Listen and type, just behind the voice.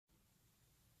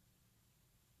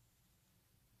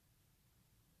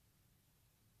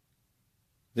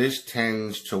This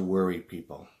tends to worry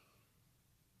people.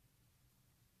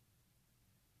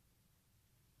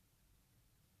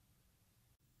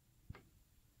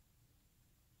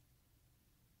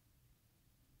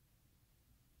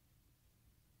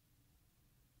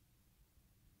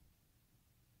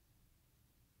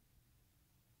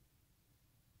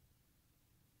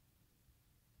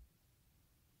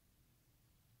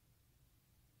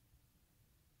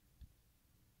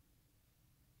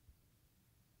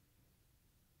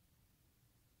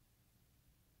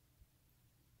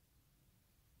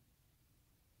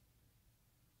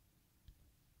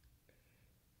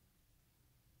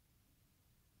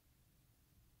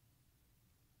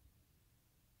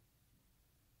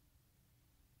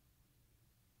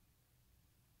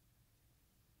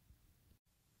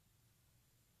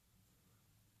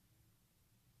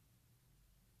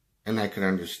 And I can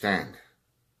understand.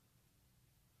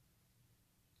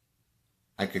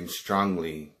 I can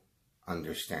strongly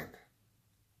understand.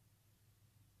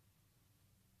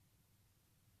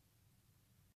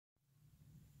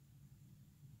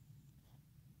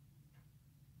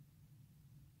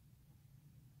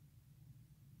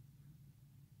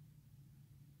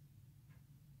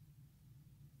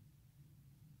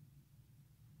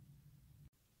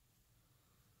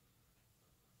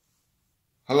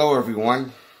 Hello,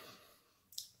 everyone.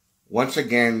 Once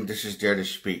again, this is Dare to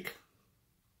Speak.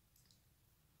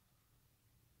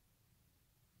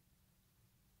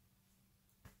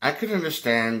 I can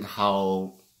understand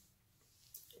how,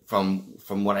 from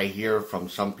what I hear from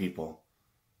some people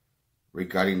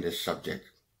regarding this subject,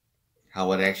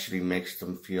 how it actually makes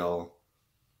them feel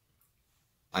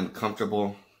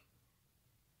uncomfortable,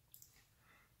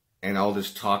 and all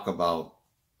this talk about,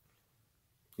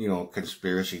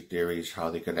 conspiracy theories, how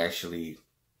they could actually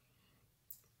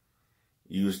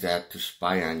use that to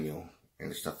spy on you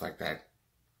and stuff like that.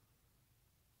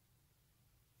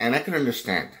 And I can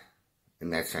understand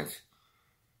in that sense.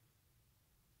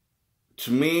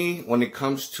 To me, when it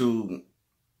comes to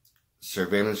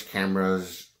surveillance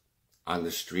cameras on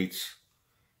the streets,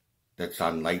 that's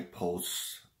on light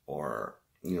posts or,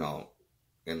 in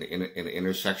the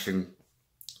intersection,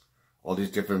 all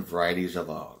these different varieties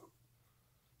of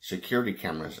security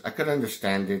cameras, I could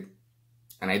understand it.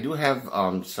 And I do have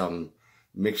some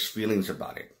mixed feelings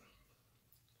about it.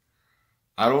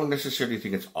 I don't necessarily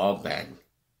think it's all bad,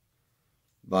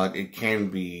 but it can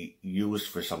be used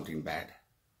for something bad.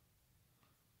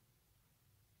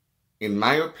 In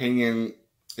my opinion,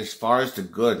 as far as the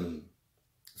good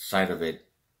side of it,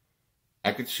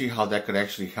 I could see how that could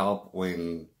actually help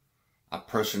when a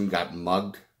person got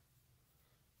mugged,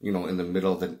 in the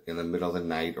middle of the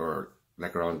night, or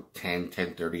like around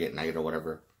 10:30 at night or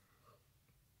whatever.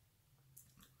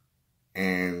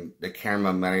 And the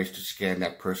camera managed to scan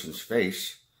that person's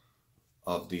face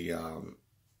of the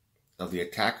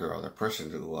attacker, or the person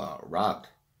who robbed.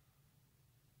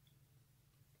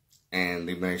 And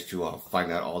they managed to find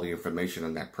out all the information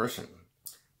on that person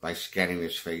by scanning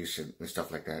his face and stuff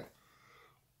like that.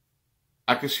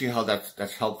 I can see how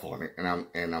that's helpful,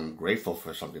 and I'm grateful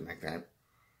for something like that.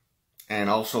 And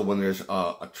also, when there's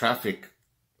a traffic,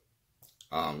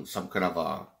 some kind of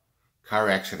a car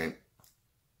accident,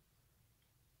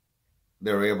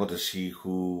 they're able to see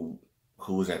who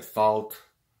was at fault,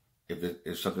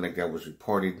 if something like that was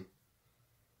reported,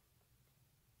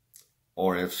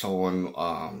 or if someone,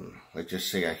 let's just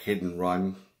say a hit and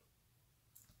run,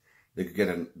 they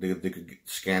could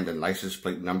scan the license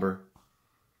plate number,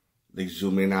 they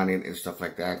zoom in on it and stuff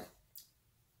like that.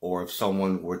 Or if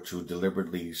someone were to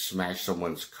deliberately smash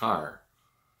someone's car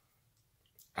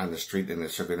on the street and the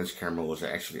surveillance camera was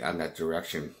actually on that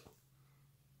direction,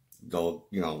 they'll,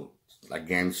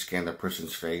 again, scan the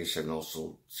person's face and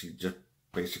also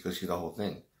basically see the whole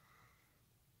thing.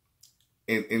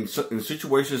 In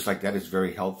situations like that, it's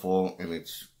very helpful and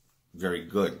it's very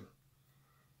good.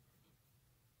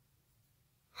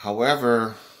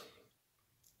 However,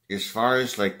 as far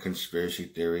as like conspiracy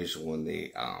theories, when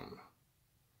they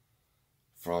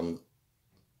from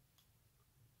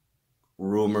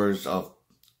rumors of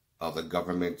the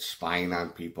government spying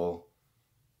on people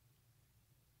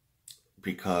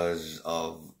because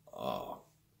of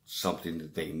something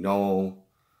that they know,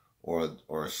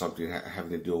 or something having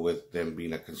to do with them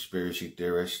being a conspiracy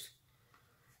theorist,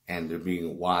 and they're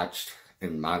being watched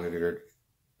and monitored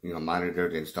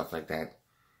and stuff like that,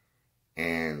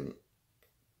 and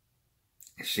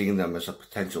seeing them as a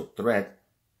potential threat,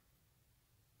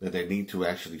 that they need to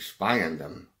actually spy on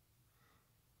them.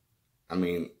 I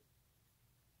mean,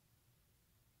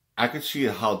 I could see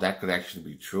how that could actually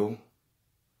be true.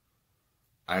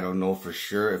 I don't know for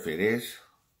sure if it is,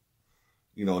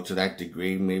 to that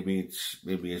degree. Maybe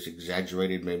it's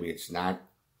exaggerated, maybe it's not.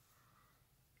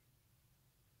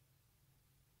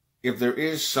 If there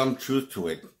is some truth to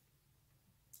it,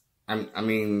 I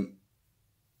mean,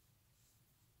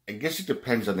 I guess it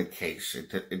depends on the case.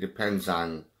 It depends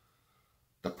on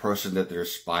the person that they're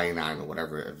spying on or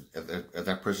whatever. If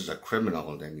that person's a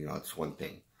criminal, then, it's one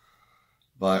thing.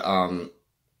 But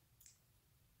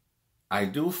I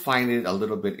do find it a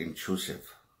little bit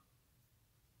intrusive.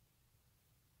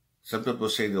 Some people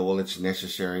say that, well, it's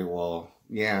necessary. Well,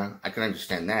 yeah, I can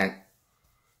understand that.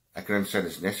 I can understand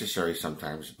it's necessary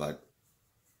sometimes, but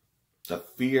the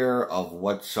fear of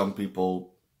what some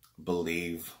people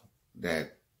believe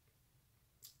that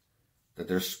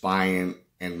they're spying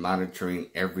and monitoring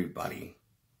everybody,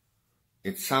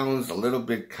 it sounds a little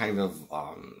bit kind of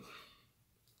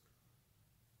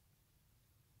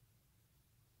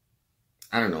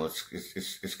I don't know,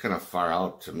 it's kind of far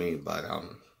out to me, but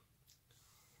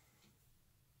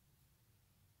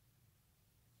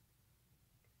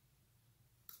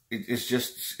it's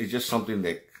just something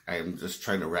that I'm just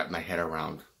trying to wrap my head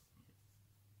around.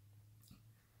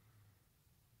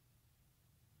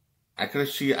 I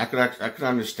could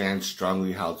understand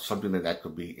strongly how something like that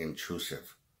could be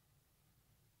intrusive.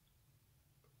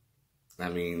 I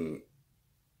mean,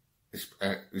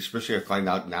 especially I find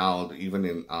out now that even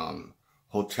in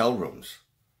hotel rooms,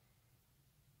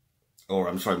 or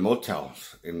I'm sorry,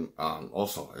 motels in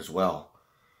also as well.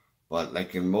 But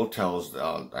like in motels,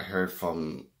 I heard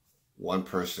from one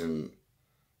person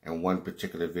in one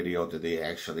particular video that they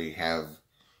actually have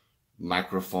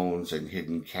microphones and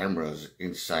hidden cameras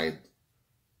inside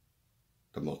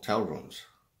the motel rooms.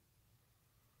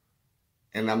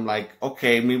 And I'm like,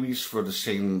 okay, maybe it's for the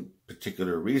same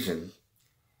particular reason,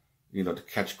 to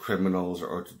catch criminals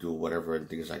or to do whatever and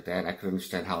things like that. I could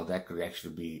understand how that could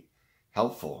actually be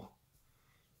helpful.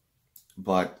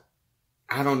 But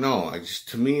I don't know.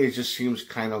 To me, it just seems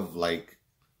kind of like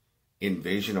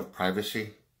invasion of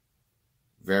privacy.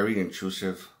 Very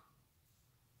intrusive.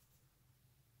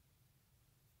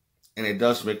 And it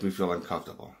does make me feel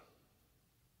uncomfortable.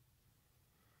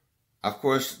 Of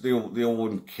course, they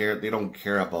wouldn't care. They don't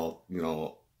care about,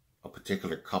 a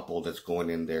particular couple that's going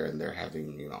in there and they're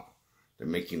having, they're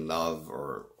making love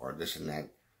or this and that.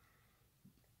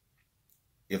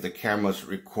 If the camera's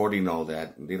recording all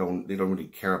that, they don't really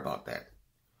care about that.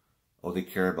 All they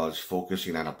care about is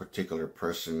focusing on a particular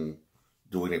person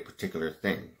doing a particular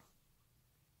thing.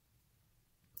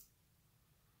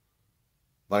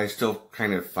 But I still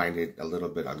kind of find it a little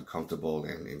bit uncomfortable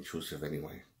and intrusive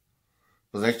anyway.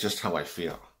 But that's just how I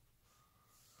feel.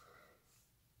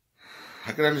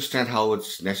 I can understand how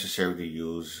it's necessary to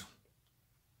use.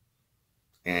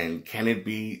 And can it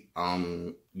be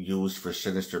used for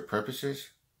sinister purposes?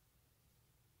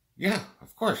 Yeah,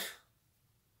 of course.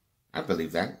 I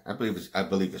believe that. I believe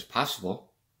it's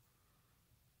possible.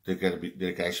 They can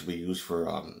actually be used for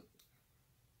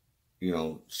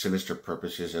sinister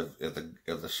purposes if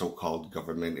the so-called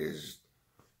government is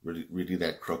really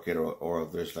that crooked, or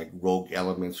if there's like rogue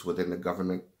elements within the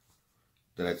government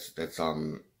that's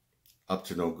up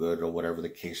to no good, or whatever the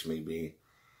case may be.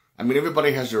 I mean,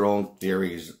 everybody has their own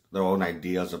theories, their own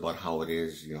ideas about how it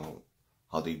is,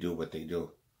 how they do what they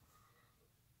do.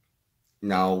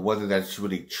 Now, whether that's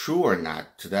really true or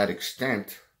not to that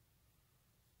extent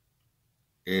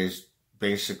is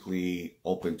basically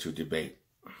open to debate,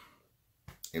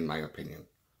 in my opinion.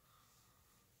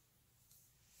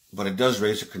 But it does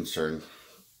raise a concern.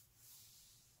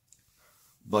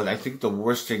 But I think the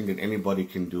worst thing that anybody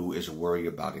can do is worry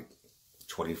about it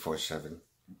 24/7.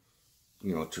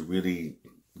 To really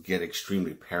get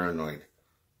extremely paranoid.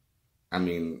 I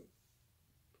mean,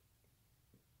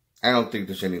 I don't think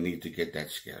there's any need to get that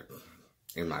scared,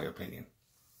 in my opinion.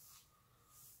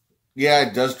 Yeah,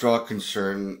 it does draw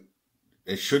concern.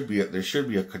 There should be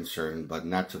a concern, but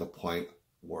not to the point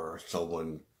where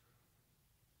someone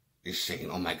is saying,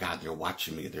 "Oh my God, they're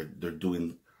watching me.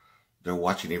 They're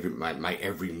watching my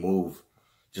every move,"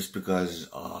 just because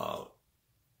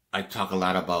I talk a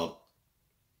lot about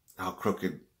how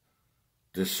crooked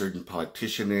this certain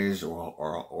politician is,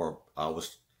 or I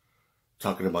was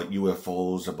talking about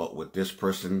UFOs with this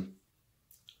person,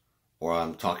 or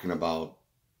I'm talking about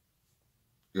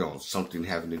something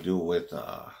having to do with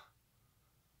the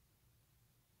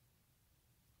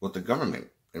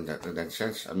government in that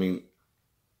sense. I mean,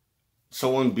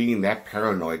 someone being that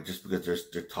paranoid just because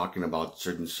they're talking about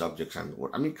certain subjects on the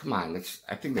world. I mean, come on,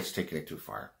 I think that's taking it too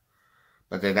far.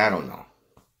 But then I don't know.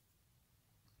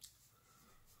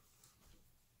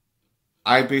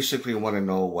 I basically want to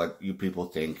know what you people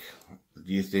think.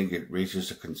 Do you think it raises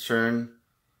a concern?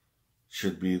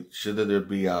 Should there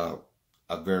be a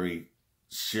very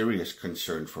serious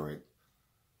concern for it?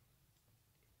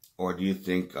 Or do you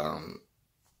think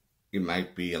it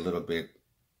might be a little bit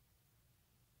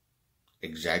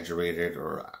exaggerated,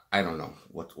 or I don't know,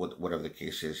 whatever the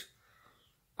case is?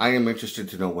 I am interested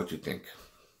to know what you think.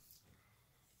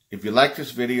 If you like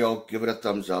this video, give it a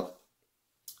thumbs up.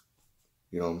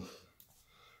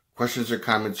 Questions or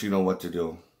comments, you know what to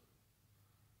do.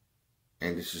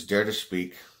 And this is Dare to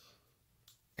Speak.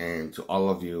 And to all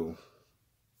of you,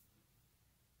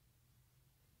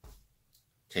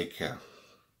 take care.